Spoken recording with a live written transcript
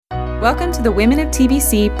Welcome to the Women of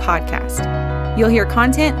TBC podcast. You'll hear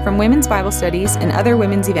content from women's Bible studies and other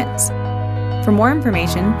women's events. For more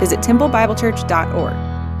information, visit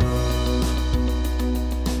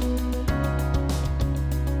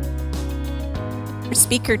templebiblechurch.org.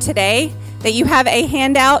 Speaker today, that you have a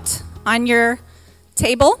handout on your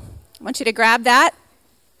table. I want you to grab that.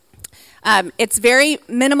 It's very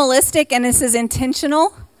minimalistic, and this is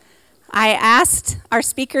intentional. I asked our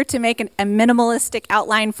speaker to make a minimalistic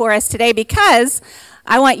outline for us today because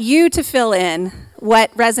I want you to fill in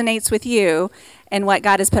what resonates with you and what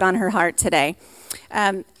God has put on her heart today.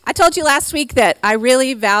 I told you last week that I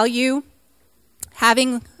really value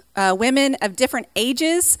having women of different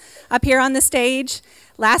ages up here on the stage.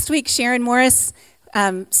 Last week, Sharon Morris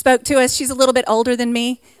spoke to us. She's a little bit older than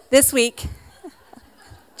me. This week,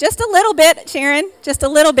 just a little bit, Sharon, just a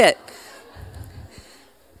little bit.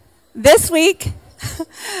 This week,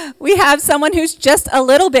 we have someone who's just a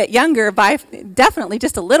little bit younger, definitely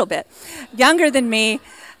just a little bit younger than me,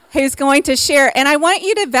 who's going to share. And I want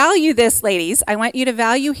you to value this, ladies. I want you to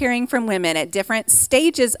value hearing from women at different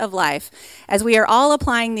stages of life, as we are all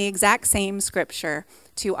applying the exact same scripture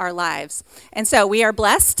to our lives. And so we are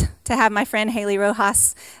blessed to have my friend Haley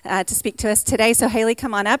Rojas to speak to us today. So Haley,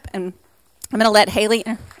 come on up, and I'm going to let Haley.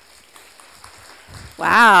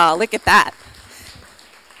 Wow, look at that.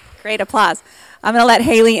 Great applause. I'm going to let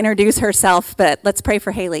Haley introduce herself, but let's pray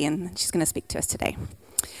for Haley, and she's going to speak to us today.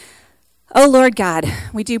 Oh, Lord God,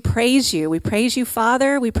 we do praise you. We praise you,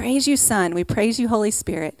 Father. We praise you, Son. We praise you, Holy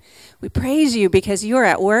Spirit. We praise you because you are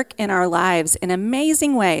at work in our lives in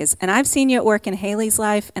amazing ways. And I've seen you at work in Haley's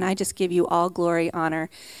life, and I just give you all glory,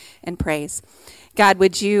 honor, and praise. God,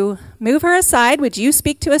 would you move her aside? Would you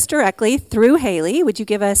speak to us directly through Haley? Would you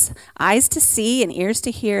give us eyes to see and ears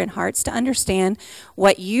to hear and hearts to understand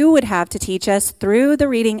what you would have to teach us through the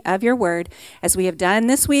reading of your word, as we have done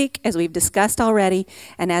this week, as we've discussed already,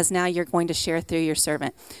 and as now you're going to share through your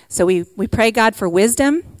servant. So we pray, God, for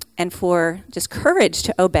wisdom and for just courage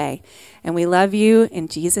to obey. And we love you in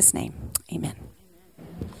Jesus' name. Amen.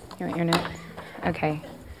 You want your note? Okay.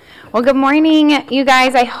 Well, good morning, you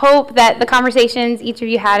guys. I hope that the conversations each of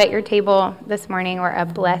you had at your table this morning were a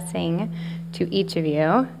blessing to each of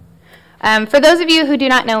you. For those of you who do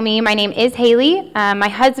not know me, my name is Haley. My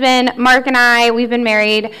husband, Mark, and I, we've been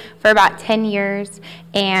married for about 10 years,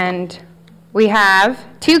 and we have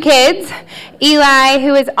 2 kids, Eli,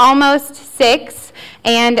 who is almost 6,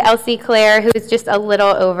 and Elsie Claire, who is just a little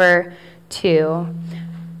over 2.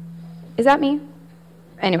 Is that me?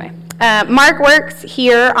 Anyway. Mark works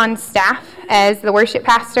here on staff as the worship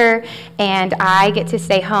pastor, and I get to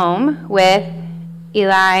stay home with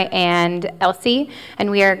Eli and Elsie, and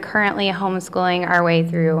we are currently homeschooling our way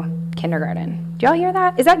through kindergarten. Do y'all hear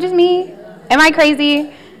that? Is that just me? Am I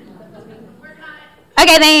crazy?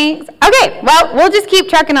 Okay, thanks. Okay, well, we'll just keep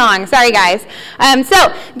trucking along. Sorry, guys.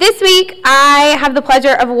 So this week, I have the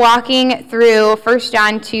pleasure of walking through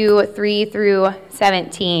 1John2, 3 through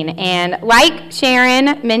 17. And like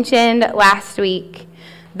Sharon mentioned last week,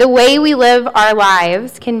 the way we live our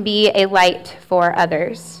lives can be a light for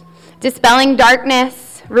others, dispelling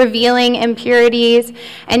darkness, revealing impurities,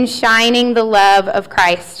 and shining the love of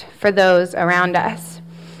Christ for those around us.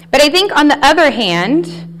 But I think on the other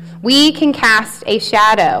hand, we can cast a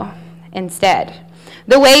shadow instead.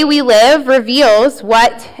 The way we live reveals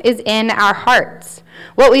what is in our hearts,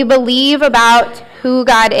 what we believe about who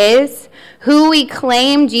God is, who we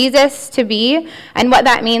claim Jesus to be, and what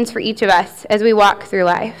that means for each of us as we walk through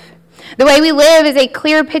life. The way we live is a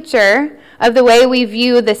clear picture of the way we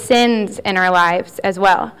view the sins in our lives as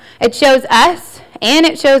well. It shows us, and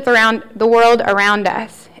it shows the world around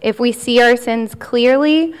us, if we see our sins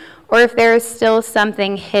clearly or if there is still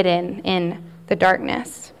something hidden in the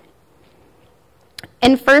darkness.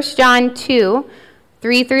 In 1 John 2,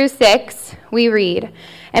 3 through 6, we read,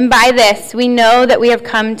 "And by this we know that we have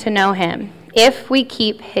come to know him, if we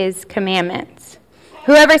keep his commandments.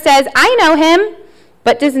 Whoever says, 'I know him,'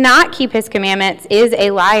 but does not keep his commandments is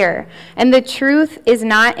a liar, and the truth is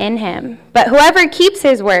not in him. But whoever keeps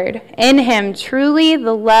his word, in him truly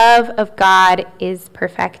the love of God is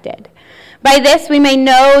perfected. By this we may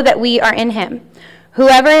know that we are in him.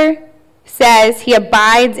 Whoever says he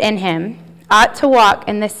abides in him ought to walk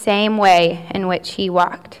in the same way in which he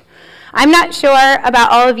walked." I'm not sure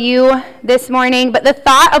about all of you this morning, but the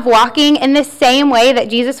thought of walking in the same way that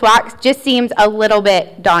Jesus walks just seems a little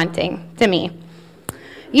bit daunting to me.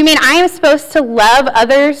 You mean I am supposed to love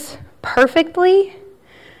others perfectly?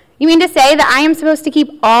 You mean to say that I am supposed to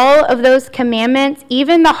keep all of those commandments,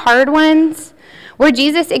 even the hard ones, where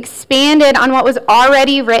Jesus expanded on what was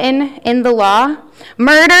already written in the law?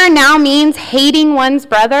 Murder now means hating one's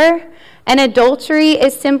brother, and adultery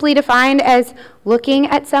is simply defined as looking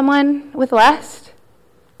at someone with lust.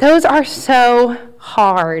 Those are so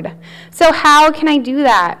hard. So how can I do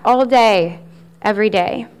that all day, every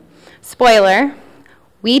day? Spoiler,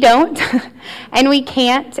 we don't, and we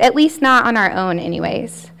can't, at least not on our own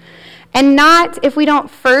anyways. And not if we don't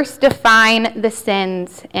first define the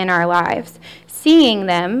sins in our lives, seeing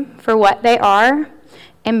them for what they are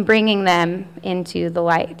and bringing them into the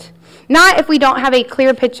light. Not if we don't have a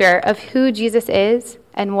clear picture of who Jesus is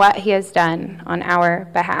and what he has done on our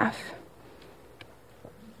behalf.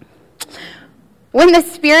 When the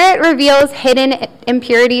Spirit reveals hidden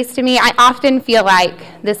impurities to me, I often feel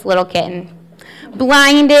like this little kitten,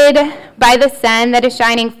 blinded by the sun that is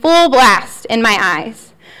shining full blast in my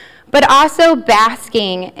eyes, but also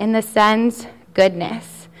basking in the sun's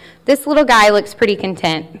goodness. This little guy looks pretty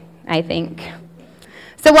content, I think.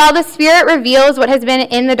 So while the Spirit reveals what has been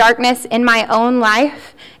in the darkness in my own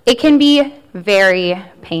life, it can be very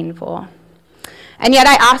painful. And yet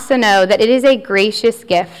I also know that it is a gracious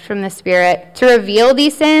gift from the Spirit to reveal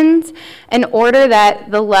these sins in order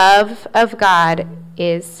that the love of God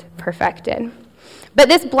is perfected. But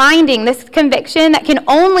this blinding, this conviction that can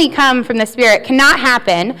only come from the Spirit cannot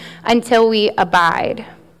happen until we abide.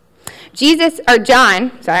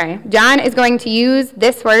 John is going to use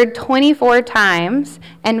this word 24 times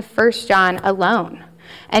in 1 John alone.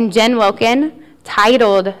 And Jen Wilkin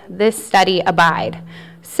titled this study Abide.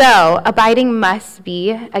 So, abiding must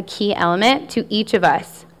be a key element to each of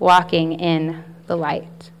us walking in the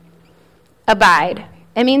light. Abide.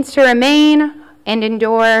 It means to remain and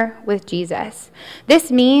endure with Jesus.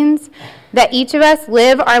 This means that each of us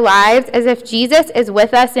live our lives as if Jesus is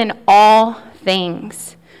with us in all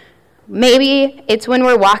things. Maybe it's when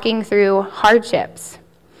we're walking through hardships.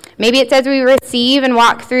 Maybe it's as we receive and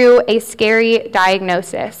walk through a scary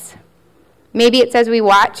diagnosis. Maybe it's as we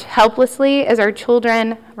watch helplessly as our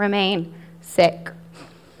children remain sick.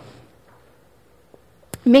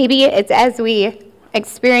 Maybe it's as we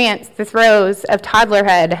experience the throes of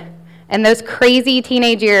toddlerhood and those crazy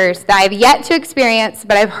teenage years that I've yet to experience,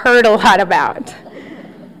 but I've heard a lot about.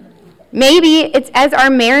 Maybe it's as our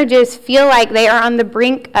marriages feel like they are on the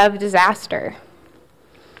brink of disaster.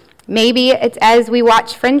 Maybe it's as we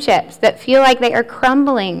watch friendships that feel like they are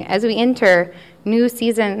crumbling as we enter new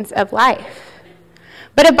seasons of life.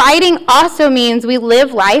 But abiding also means we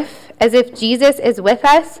live life as if Jesus is with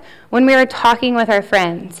us when we are talking with our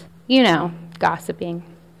friends, gossiping.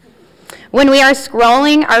 When we are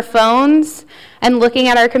scrolling our phones and looking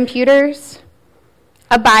at our computers.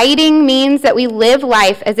 Abiding means that we live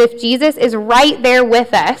life as if Jesus is right there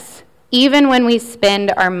with us, even when we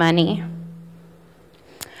spend our money.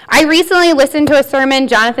 I recently listened to a sermon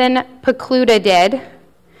Jonathan Pokluda did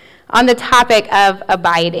on the topic of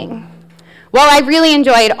abiding. While I really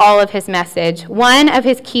enjoyed all of his message, one of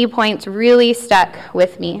his key points really stuck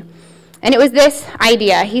with me. And it was this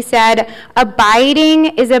idea. He said,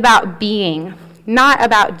 abiding is about being, not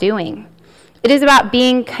about doing. It is about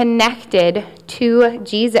being connected to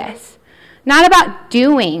Jesus, not about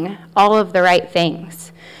doing all of the right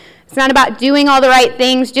things. It's not about doing all the right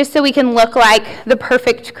things just so we can look like the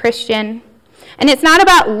perfect Christian. And it's not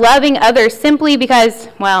about loving others simply because,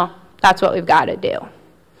 that's what we've got to do.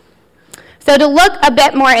 So to look a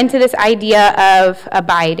bit more into this idea of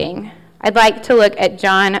abiding, I'd like to look at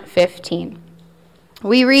John 15.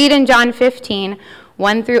 We read in John 15,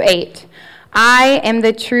 1 through 8, I am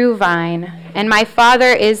the true vine, and my Father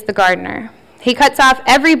is the gardener. He cuts off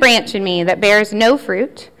every branch in me that bears no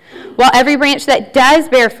fruit, while every branch that does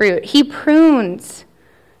bear fruit, he prunes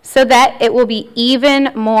so that it will be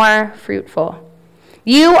even more fruitful.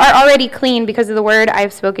 You are already clean because of the word I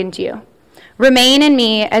have spoken to you. Remain in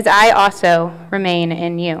me as I also remain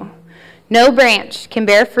in you. No branch can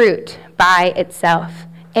bear fruit by itself.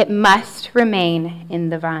 It must remain in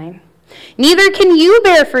the vine. Neither can you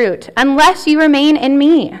bear fruit unless you remain in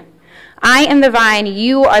me. I am the vine,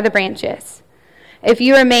 you are the branches. If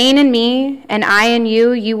you remain in me and I in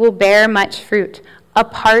you, you will bear much fruit.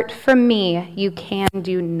 Apart from me, you can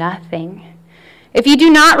do nothing. If you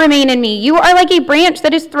do not remain in me, you are like a branch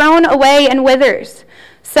that is thrown away and withers.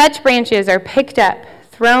 Such branches are picked up,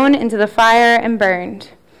 thrown into the fire, and burned.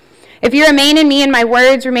 If you remain in me and my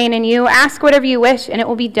words remain in you, ask whatever you wish, and it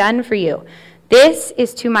will be done for you. This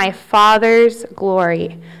is to my Father's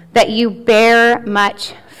glory, that you bear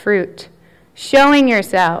much fruit, showing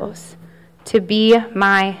yourselves to be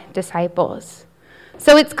my disciples.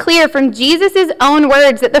 So it's clear from Jesus' own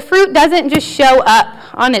words that the fruit doesn't just show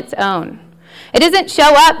up on its own. It doesn't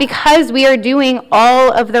show up because we are doing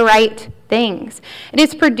all of the right things. It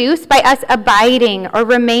is produced by us abiding or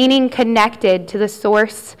remaining connected to the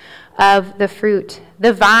source of the fruit,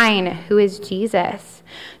 the vine, who is Jesus.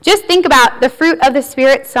 Just think about the fruit of the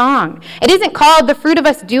Spirit song. It isn't called the fruit of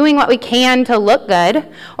us doing what we can to look good,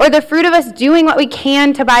 or the fruit of us doing what we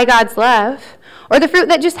can to buy God's love, or the fruit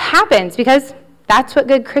that just happens because that's what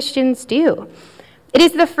good Christians do. It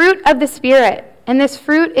is the fruit of the Spirit, and this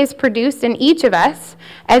fruit is produced in each of us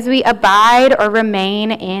as we abide or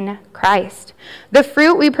remain in Christ. The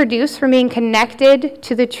fruit we produce from being connected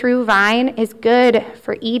to the true vine is good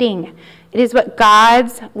for eating. It is what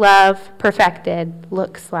God's love perfected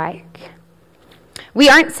looks like. We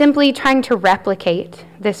aren't simply trying to replicate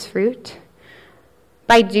this fruit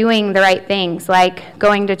by doing the right things like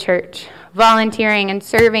going to church, volunteering and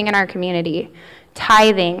serving in our community,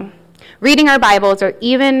 tithing, reading our Bibles, or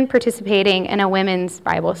even participating in a women's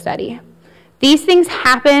Bible study. These things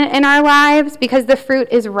happen in our lives because the fruit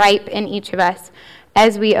is ripe in each of us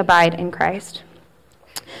as we abide in Christ.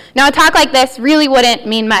 Now, a talk like this really wouldn't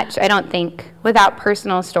mean much, I don't think, without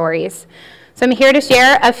personal stories. So I'm here to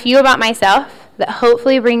share a few about myself that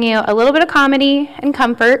hopefully bring you a little bit of comedy and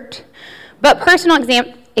comfort, but personal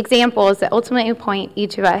examples that ultimately point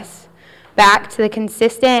each of us back to the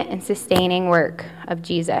consistent and sustaining work of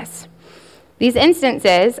Jesus. These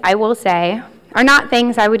instances, I will say, are not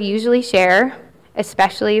things I would usually share,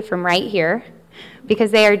 especially from right here,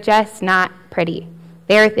 because they are just not pretty.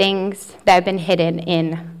 They are things that have been hidden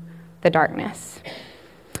in the darkness.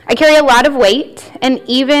 I carry a lot of weight and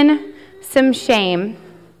even some shame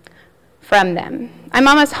from them. I'm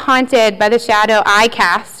almost haunted by the shadow I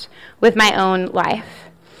cast with my own life.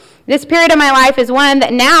 This period of my life is one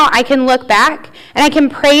that now I can look back and I can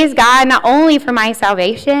praise God not only for my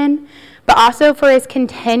salvation, but also for his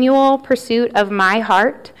continual pursuit of my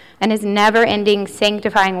heart and his never-ending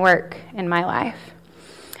sanctifying work in my life.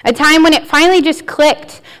 A time when it finally just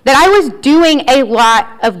clicked that I was doing a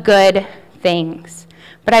lot of good things,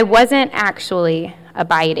 but I wasn't actually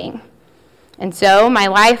abiding. And so my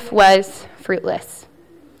life was fruitless.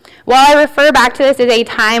 While I refer back to this as a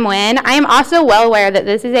time when, I am also well aware that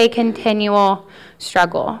this is a continual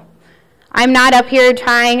struggle. I'm not up here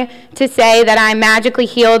trying to say that I'm magically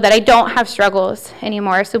healed, that I don't have struggles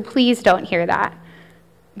anymore, so please don't hear that.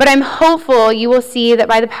 But I'm hopeful you will see that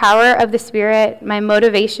by the power of the Spirit, my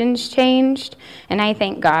motivations changed, and I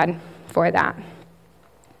thank God for that.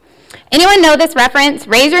 Anyone know this reference?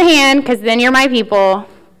 Raise your hand, because then you're my people.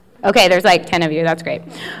 Okay, there's like 10 of you. That's great.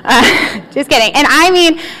 Just kidding. And I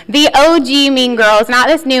mean the OG Mean Girls, not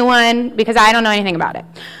this new one, because I don't know anything about it.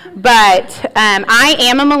 But I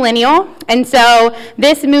am a millennial, and so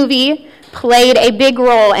this movie played a big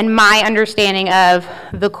role in my understanding of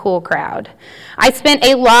the cool crowd. I spent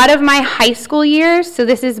a lot of my high school years, so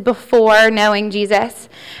this is before knowing Jesus,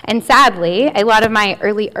 and sadly, a lot of my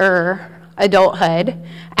earlier adulthood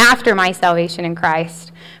after my salvation in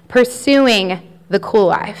Christ, pursuing the cool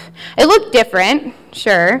life. It looked different,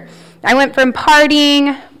 sure. I went from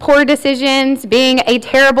partying, poor decisions, being a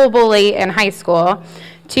terrible bully in high school,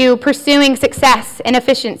 to pursuing success and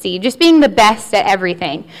efficiency, just being the best at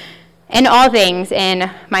everything and all things in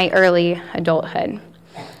my early adulthood.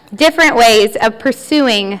 Different ways of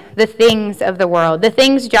pursuing the things of the world, the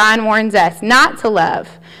things John warns us not to love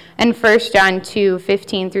in 1John2,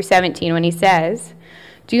 15 through 17, when he says,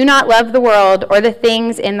 "Do not love the world or the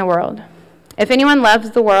things in the world. If anyone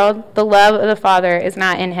loves the world, the love of the Father is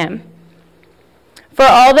not in him. For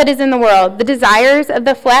all that is in the world, the desires of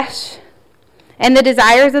the flesh and the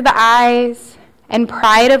desires of the eyes and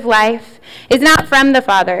pride of life is not from the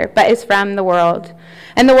Father, but is from the world.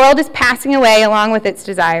 And the world is passing away along with its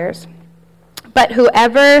desires. But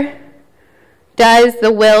whoever does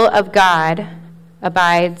the will of God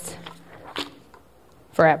abides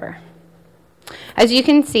forever." As you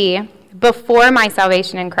can see, before my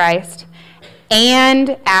salvation in Christ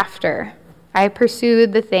and after, I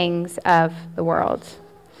pursued the things of the world.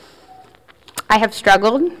 I have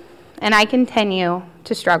struggled, and I continue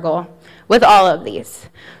to struggle with all of these.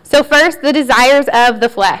 So first, the desires of the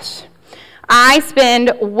flesh. I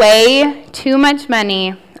spend way too much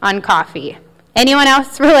money on coffee. Anyone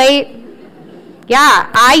else relate? Yeah,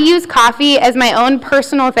 I use coffee as my own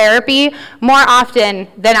personal therapy more often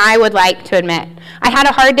than I would like to admit. I had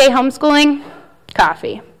a hard day homeschooling,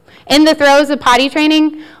 coffee. In the throes of potty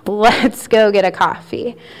training, let's go get a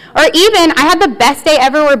coffee. Or even, I had the best day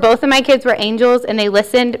ever where both of my kids were angels and they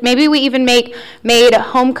listened. Maybe we even made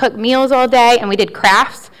home-cooked meals all day and we did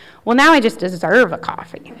crafts. Well, now I just deserve a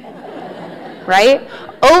coffee, right?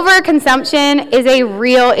 Overconsumption is a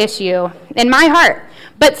real issue in my heart.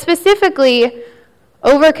 But specifically,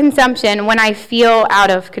 Overconsumption when I feel out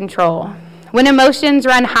of control. When emotions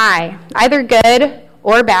run high, either good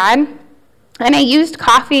or bad. And I used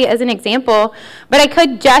coffee as an example, but I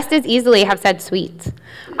could just as easily have said sweets.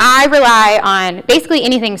 I rely on basically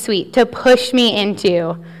anything sweet to push me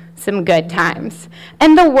into some good times.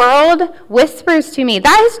 And the world whispers to me,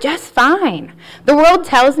 that is just fine. The world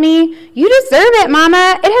tells me, you deserve it,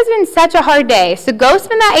 mama. It has been such a hard day. So go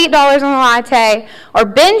spend that $8 on a latte or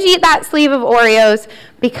binge eat that sleeve of Oreos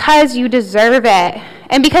because you deserve it.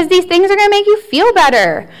 And because these things are going to make you feel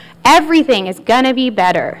better. Everything is going to be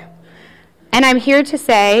better. And I'm here to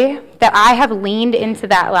say that I have leaned into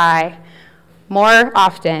that lie more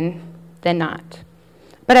often than not.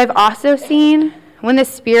 But I've also seen when the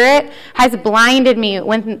Spirit has blinded me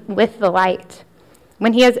with the light,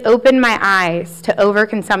 when he has opened my eyes to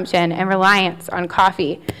overconsumption and reliance on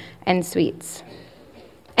coffee and sweets.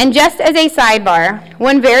 And just as a sidebar,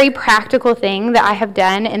 one very practical thing that I have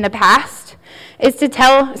done in the past is to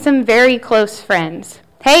tell some very close friends,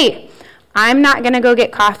 hey, I'm not going to go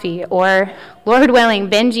get coffee or, Lord willing,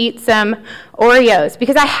 binge eat some Oreos,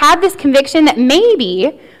 because I have this conviction that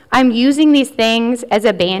maybe I'm using these things as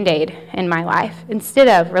a Band-Aid in my life instead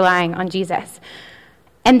of relying on Jesus.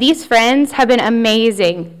 And these friends have been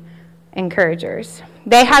amazing encouragers.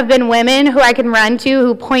 They have been women who I can run to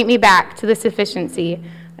who point me back to the sufficiency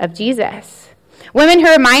of Jesus. Women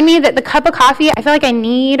who remind me that the cup of coffee I feel like I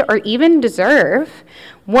need or even deserve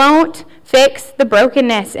won't fix the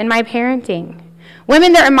brokenness in my parenting.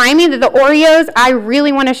 Women that remind me that the Oreos I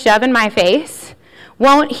really want to shove in my face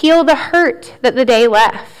won't heal the hurt that the day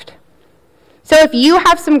left. So if you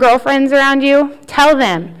have some girlfriends around you, tell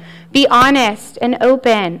them. Be honest and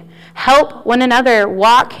open. Help one another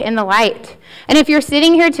walk in the light. And if you're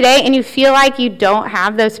sitting here today and you feel like you don't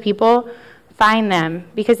have those people, find them,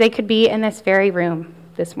 because they could be in this very room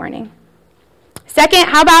this morning. Second,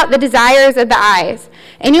 how about the desires of the eyes?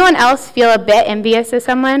 Anyone else feel a bit envious of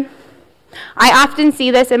someone? I often see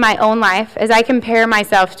this in my own life as I compare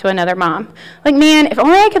myself to another mom. Like, man, if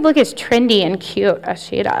only I could look as trendy and cute as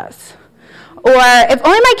she does. Or if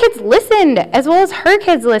only my kids listened as well as her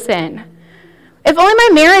kids listen. If only my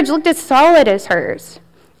marriage looked as solid as hers.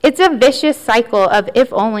 It's a vicious cycle of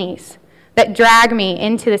if-onlys that drag me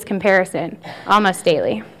into this comparison almost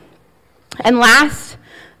daily. And last,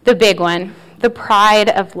 the big one, the pride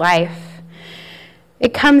of life.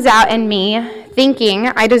 It comes out in me thinking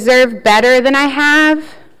I deserve better than I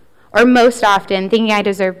have, or most often thinking I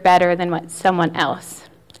deserve better than what someone else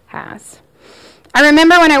has. I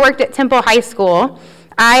remember when I worked at Temple High School,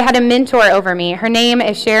 I had a mentor over me. Her name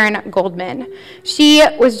is Sharon Goldman. She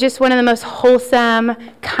was just one of the most wholesome,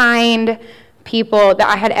 kind people that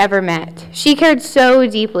I had ever met. She cared so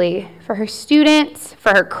deeply for her students,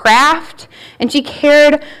 for her craft, and she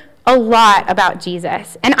cared a lot about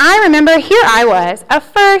Jesus. And I remember here I was, a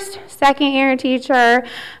first, second-year teacher,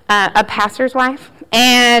 a pastor's wife,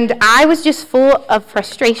 and I was just full of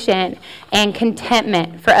frustration and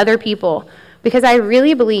contentment for other people because I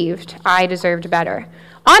really believed I deserved better.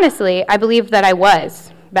 Honestly, I believed that I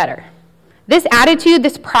was better. This attitude,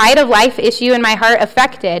 this pride of life issue in my heart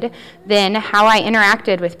affected then how I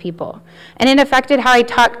interacted with people. And it affected how I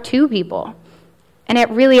talked to people. And it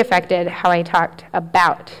really affected how I talked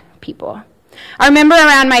about people. I remember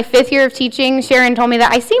around my 5th year of teaching, Sharon told me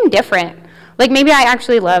that I seemed different. Like maybe I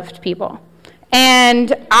actually loved people.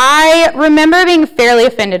 And I remember being fairly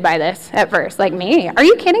offended by this at first. Like, me? Are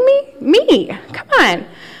you kidding me? Me? Come on.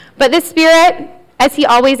 But the Spirit, as he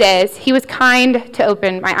always is, he was kind to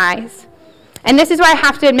open my eyes. And this is why I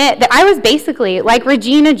have to admit that I was basically like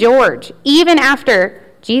Regina George, even after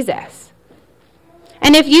Jesus.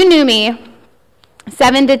 And if you knew me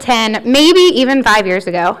 7 to 10, maybe even 5 years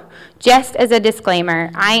ago, just as a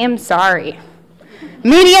disclaimer, I am sorry.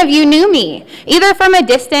 Many of you knew me, either from a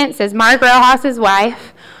distance as Mark Rojas'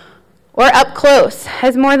 wife, or up close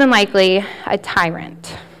as more than likely a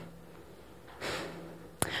tyrant.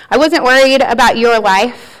 I wasn't worried about your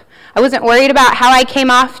life. I wasn't worried about how I came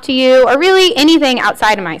off to you, or really anything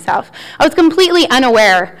outside of myself. I was completely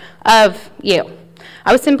unaware of you.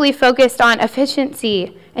 I was simply focused on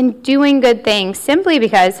efficiency and doing good things simply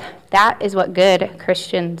because that is what good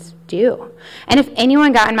Christians do. And if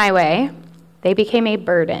anyone got in my way, they became a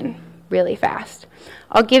burden really fast.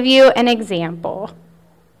 I'll give you an example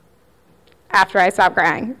after I stop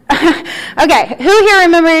crying. Okay, who here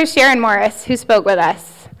remembers Sharon Morris, who spoke with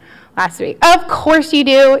us last week? Of course you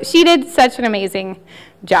do. She did such an amazing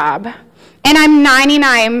job. And I'm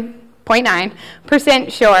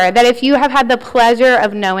 99.9% sure that if you have had the pleasure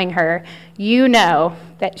of knowing her, you know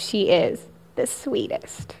that she is the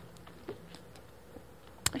sweetest.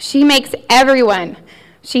 She makes everyone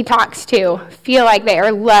she talks to feel like they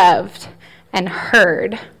are loved and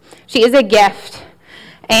heard. She is a gift.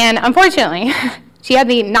 And unfortunately, she had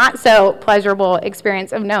the not so pleasurable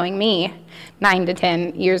experience of knowing me 9 to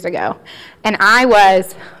 10 years ago. And I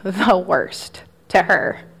was the worst to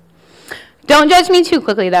her. Don't judge me too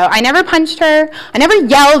quickly, though. I never punched her. I never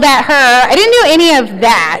yelled at her. I didn't do any of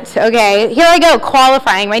that, okay? Here I go,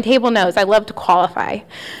 qualifying. My table knows I love to qualify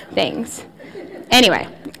things. Anyway,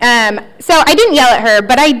 so I didn't yell at her,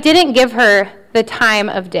 but I didn't give her the time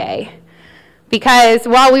of day. Because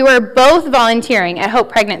while we were both volunteering at Hope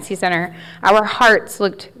Pregnancy Center, our hearts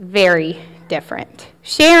looked very different.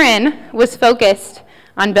 Sharon was focused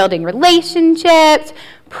on building relationships,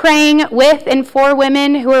 praying with and for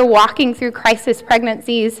women who are walking through crisis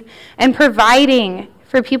pregnancies, and providing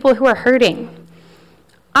for people who are hurting.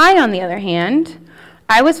 I, on the other hand,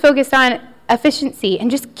 I was focused on efficiency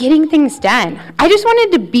and just getting things done. I just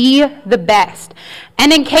wanted to be the best.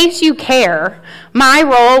 And in case you care, my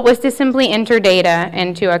role was to simply enter data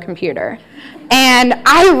into a computer. And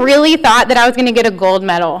I really thought that I was going to get a gold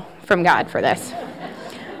medal from God for this.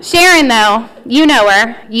 Sharon, though, you know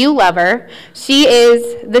her, you love her. She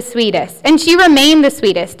is the sweetest, and she remained the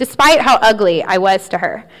sweetest, despite how ugly I was to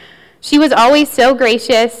her. She was always so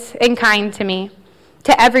gracious and kind to me,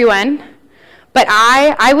 to everyone, but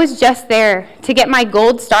I was just there to get my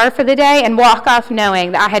gold star for the day and walk off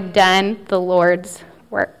knowing that I had done the Lord's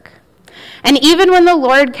work. And even when the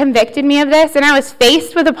Lord convicted me of this, and I was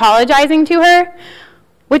faced with apologizing to her,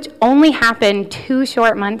 which only happened 2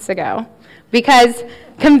 short months ago, because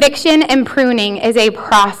conviction and pruning is a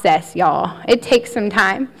process, y'all. It takes some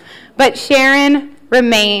time. But Sharon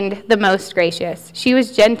remained the most gracious. She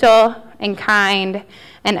was gentle and kind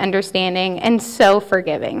and understanding and so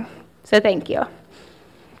forgiving. So thank you.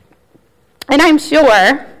 And I'm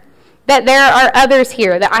sure that there are others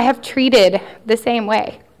here that I have treated the same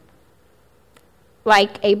way,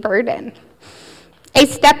 like a burden, a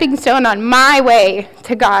stepping stone on my way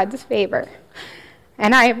to God's favor.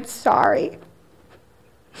 And I am sorry.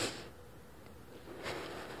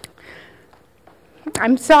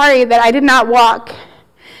 I'm sorry that I did not walk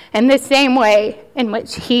in the same way in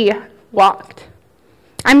which he walked.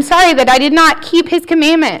 I'm sorry that I did not keep his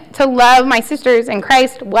commandment to love my sisters in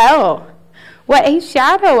Christ well. What a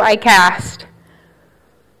shadow I cast.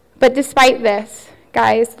 But despite this,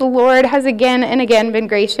 guys, the Lord has again and again been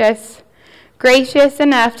gracious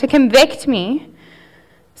enough to convict me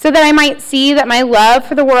so that I might see that my love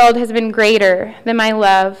for the world has been greater than my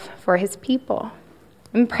love for his people.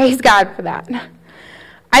 And praise God for that.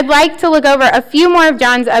 I'd like to look over a few more of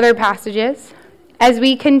John's other passages as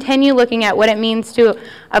we continue looking at what it means to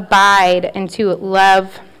abide and to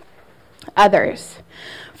love others.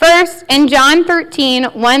 First, in John 13,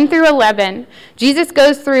 1 through 11, Jesus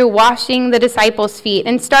goes through washing the disciples' feet.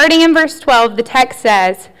 And starting in verse 12, the text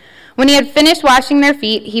says, "When he had finished washing their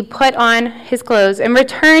feet, he put on his clothes and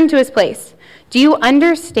returned to his place. 'Do you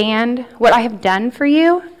understand what I have done for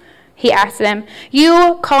you?' He asked them.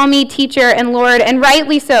 'You call me teacher and Lord, and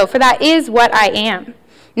rightly so, for that is what I am.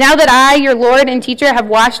 Now that I, your Lord and teacher, have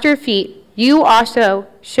washed your feet, you also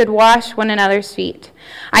should wash one another's feet.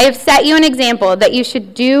 I have set you an example that you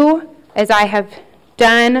should do as I have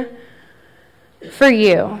done for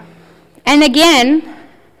you.'" And again,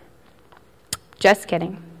 just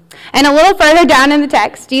kidding. And a little further down in the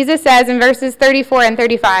text, Jesus says in verses 34 and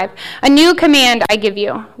 35, "A new command I give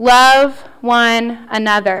you, love one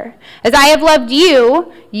another. As I have loved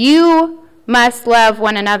you, you must love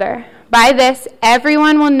one another. By this,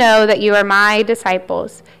 everyone will know that you are my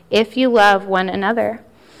disciples, if you love one another."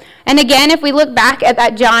 And again, if we look back at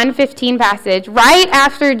that John 15 passage, right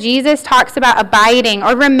after Jesus talks about abiding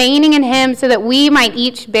or remaining in him so that we might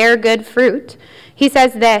each bear good fruit, he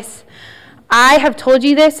says this, "I have told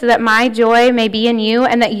you this so that my joy may be in you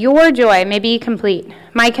and that your joy may be complete.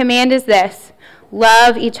 My command is this,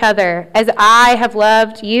 love each other as I have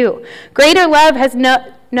loved you. Greater love has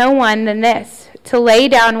no one than this, to lay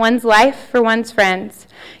down one's life for one's friends.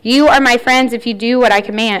 You are my friends if you do what I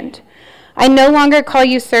command. I no longer call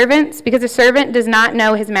you servants because a servant does not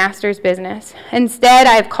know his master's business. Instead,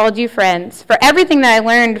 I have called you friends, for everything that I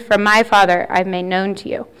learned from my Father I have made known to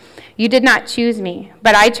you. You did not choose me,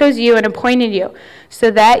 but I chose you and appointed you so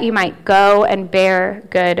that you might go and bear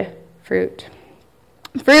good fruit.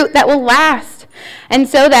 Fruit that will last, and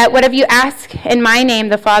so that whatever you ask in my name,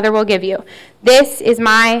 the Father will give you. This is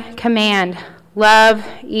my command, love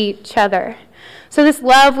each other." So this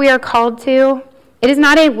love we are called to, it is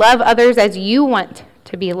not a love others as you want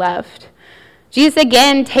to be loved. Jesus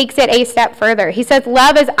again takes it a step further. He says,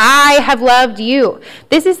 love as I have loved you.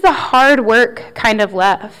 This is the hard work kind of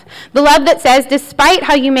love. The love that says, despite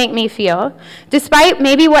how you make me feel, despite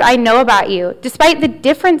maybe what I know about you, despite the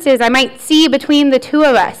differences I might see between the two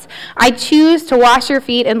of us, I choose to wash your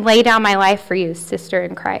feet and lay down my life for you, sister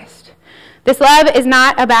in Christ. This love is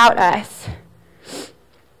not about us.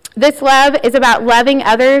 This love is about loving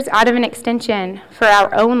others out of an extension for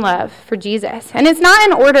our own love for Jesus. And it's not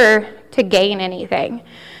in order to gain anything,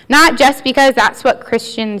 not just because that's what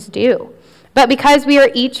Christians do, but because we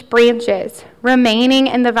are each branches remaining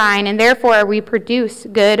in the vine, and therefore we produce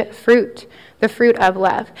good fruit, the fruit of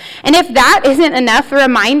love. And if that isn't enough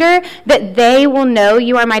reminder that they will know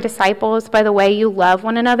you are my disciples by the way you love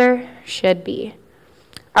one another, should be.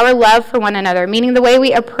 Our love for one another, meaning the way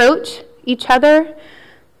we approach each other,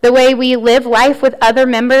 the way we live life with other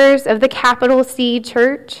members of the capital C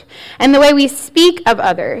church, and the way we speak of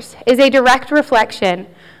others is a direct reflection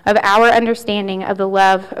of our understanding of the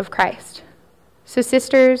love of Christ. So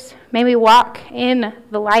sisters, may we walk in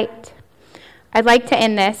the light. I'd like to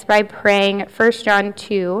end this by praying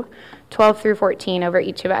 1John2, 12 through 14 over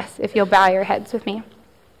each of us, if you'll bow your heads with me.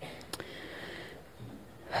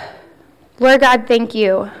 Lord God, thank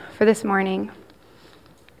you for this morning.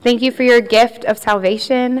 Thank you for your gift of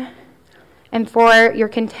salvation and for your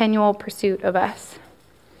continual pursuit of us.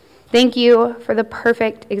 Thank you for the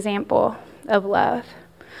perfect example of love.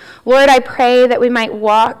 Lord, I pray that we might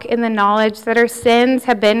walk in the knowledge that our sins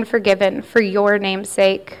have been forgiven for your name's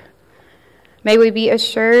sake. May we be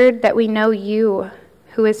assured that we know you,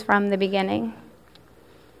 who is from the beginning.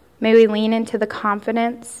 May we lean into the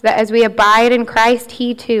confidence that as we abide in Christ,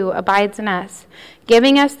 he too abides in us,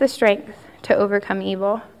 giving us the strength to overcome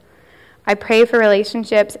evil. I pray for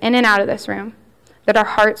relationships in and out of this room, that our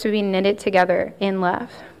hearts would be knitted together in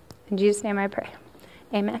love. In Jesus' name I pray.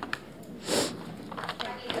 Amen.